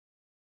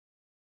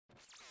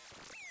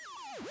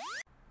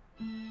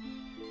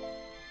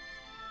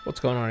What's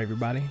going on,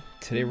 everybody?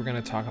 Today we're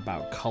going to talk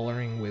about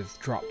coloring with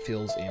drop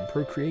fills in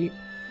Procreate.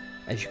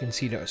 As you can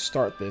see, to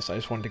start this, I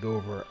just wanted to go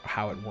over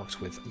how it works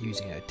with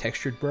using a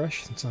textured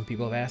brush, since some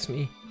people have asked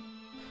me.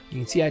 You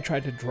can see I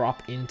tried to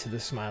drop into the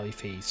smiley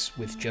face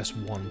with just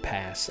one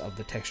pass of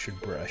the textured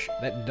brush.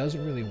 That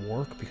doesn't really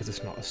work because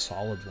it's not a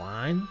solid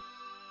line.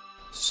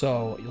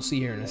 So you'll see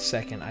here in a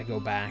second, I go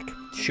back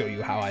to show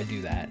you how I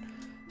do that.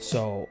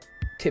 So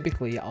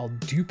typically I'll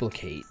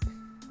duplicate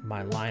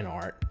my line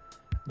art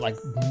like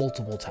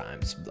multiple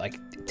times, like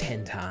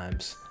 10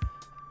 times,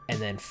 and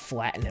then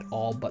flatten it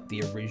all but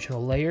the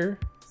original layer.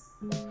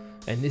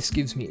 And this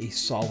gives me a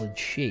solid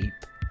shape.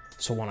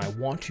 So when I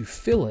want to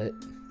fill it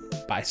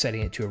by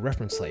setting it to a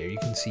reference layer, you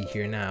can see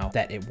here now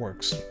that it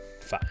works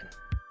fine.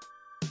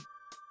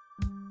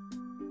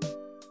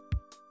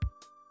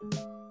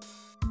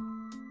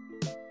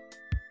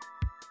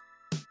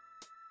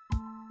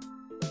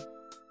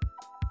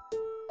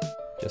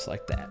 Just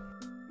like that.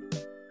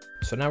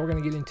 So now we're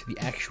going to get into the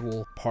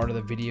actual part of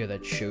the video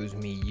that shows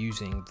me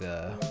using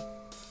the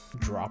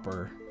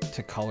dropper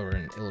to color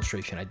an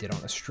illustration I did on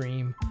a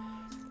stream.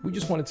 We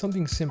just wanted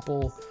something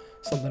simple,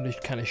 something to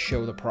kind of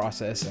show the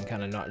process and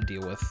kind of not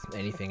deal with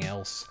anything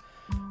else.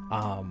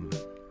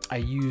 I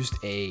used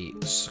a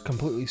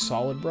completely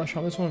solid brush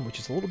on this one, which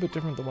is a little bit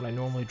different than what I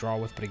normally draw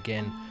with, but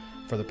again,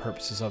 for the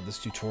purposes of this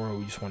tutorial,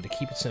 we just wanted to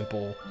keep it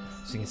simple.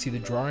 So you can see the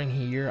drawing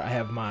here, I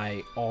have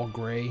my all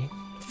gray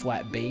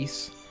flat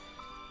base.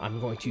 I'm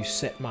going to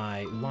set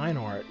my line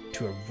art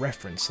to a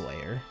reference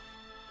layer,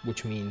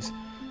 which means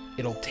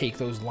it'll take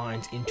those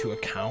lines into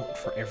account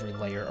for every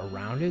layer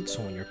around it.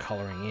 So when you're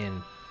coloring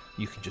in,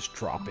 you can just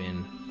drop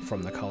in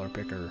from the color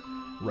picker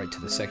right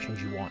to the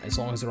sections you want, as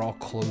long as they're all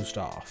closed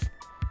off.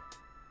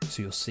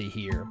 So you'll see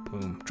here,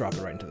 boom, drop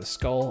it right into the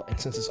skull. And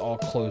since it's all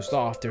closed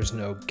off, there's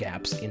no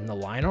gaps in the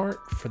line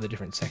art for the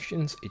different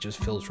sections. It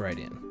just fills right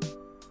in.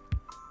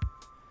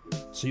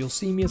 So you'll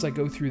see me as I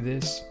go through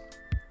this,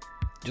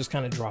 just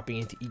kind of dropping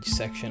into each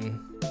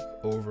section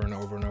over and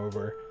over and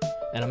over.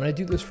 And I'm going to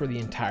do this for the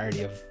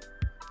entirety of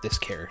this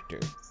character.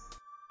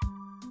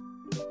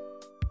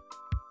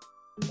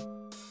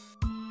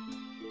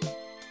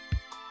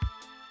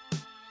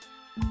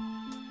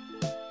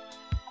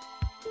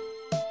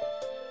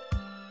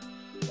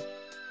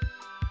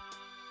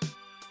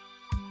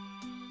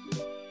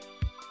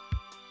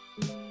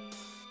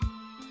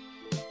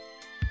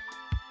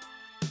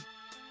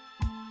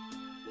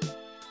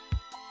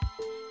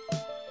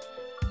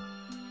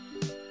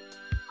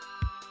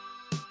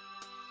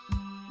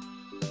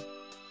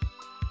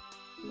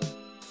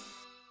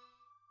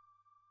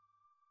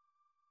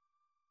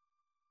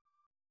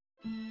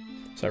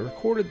 So I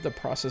recorded the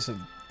process of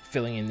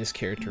filling in this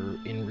character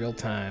in real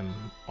time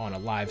on a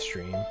live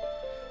stream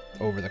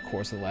over the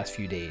course of the last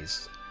few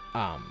days.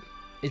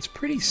 It's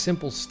pretty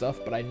simple stuff,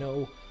 but I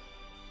know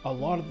a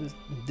lot of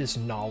this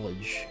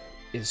knowledge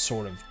is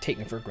sort of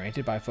taken for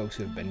granted by folks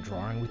who have been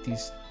drawing with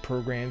these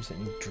programs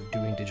and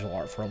doing digital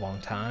art for a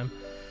long time.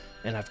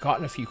 And I've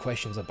gotten a few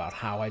questions about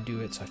how I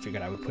do it, so I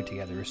figured I would put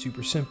together a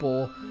super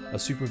simple, a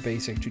super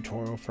basic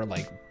tutorial for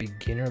like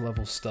beginner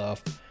level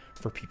stuff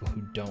for people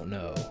who don't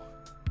know,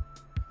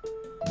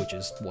 which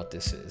is what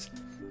this is.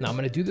 Now I'm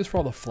going to do this for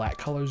all the flat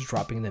colors,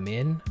 dropping them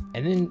in,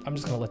 and then I'm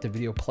just going to let the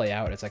video play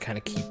out as I kind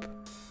of keep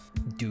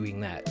doing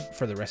that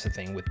for the rest of the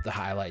thing with the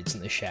highlights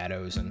and the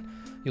shadows, and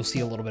you'll see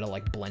a little bit of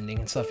like blending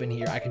and stuff in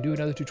here. I can do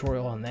another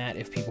tutorial on that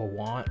if people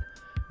want,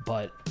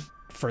 but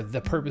for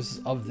the purpose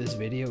of this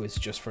video, it's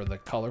just for the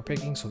color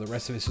picking, so the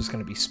rest of it's just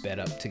going to be sped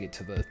up to get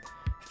to the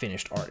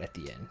finished art at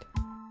the end.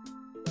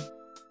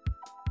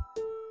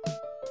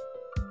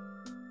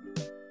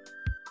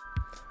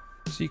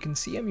 So you can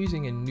see I'm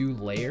using a new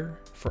layer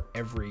for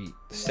every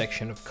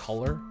section of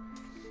color.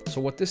 So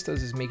what this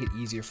does is make it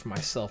easier for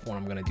myself when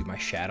I'm going to do my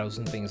shadows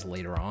and things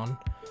later on.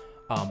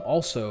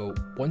 Also,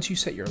 once you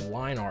set your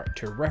line art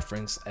to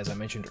reference, as I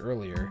mentioned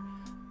earlier,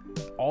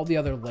 all the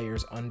other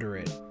layers under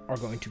it are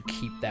going to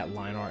keep that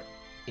line art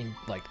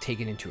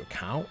taken into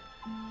account.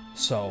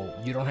 So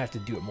you don't have to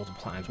do it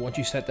multiple times. Once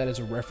you set that as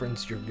a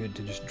reference, you're good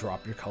to just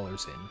drop your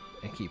colors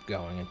in and keep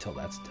going until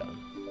that's done.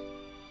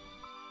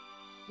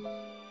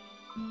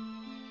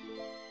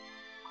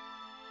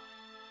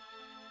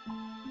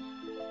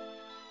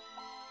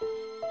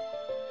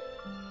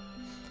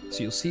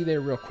 So you'll see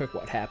there real quick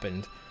what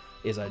happened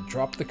is I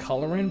dropped the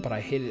color in, but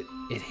it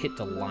hit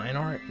the line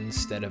art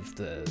instead of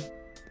the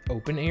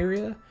open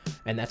area,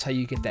 and that's how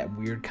you get that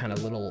weird kind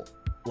of little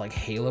like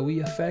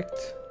halo-y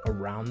effect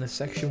around the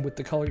section with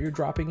the color you're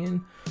dropping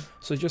in.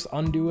 So just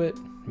undo it,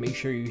 make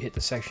sure you hit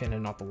the section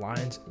and not the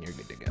lines, and you're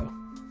good to go.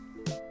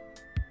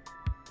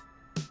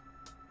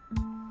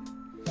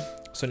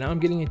 So now I'm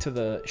getting into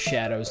the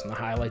shadows and the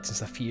highlights and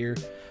stuff here.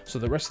 So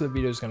the rest of the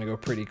video is going to go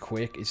pretty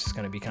quick. It's just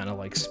going to be kind of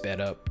like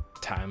sped up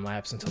time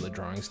lapse until the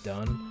drawing's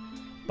done.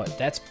 But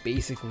that's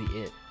basically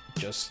it.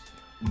 Just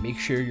make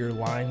sure your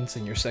lines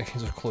and your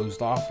sections are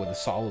closed off with a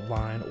solid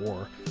line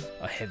or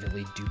a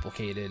heavily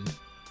duplicated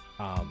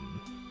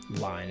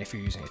line if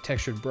you're using a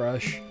textured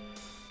brush.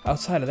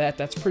 outside of that,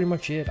 that's pretty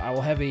much it. I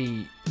will have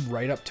a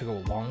write-up to go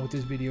along with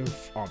this video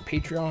on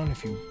Patreon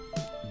if you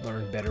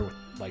learn better with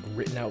like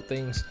written out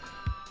things.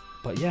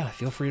 But yeah,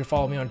 feel free to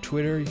follow me on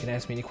Twitter. You can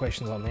ask me any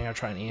questions on there. I'll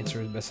try and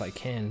answer as best I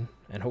can.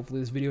 And hopefully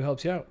this video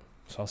helps you out.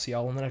 So I'll see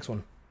y'all in the next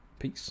one.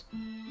 Peace.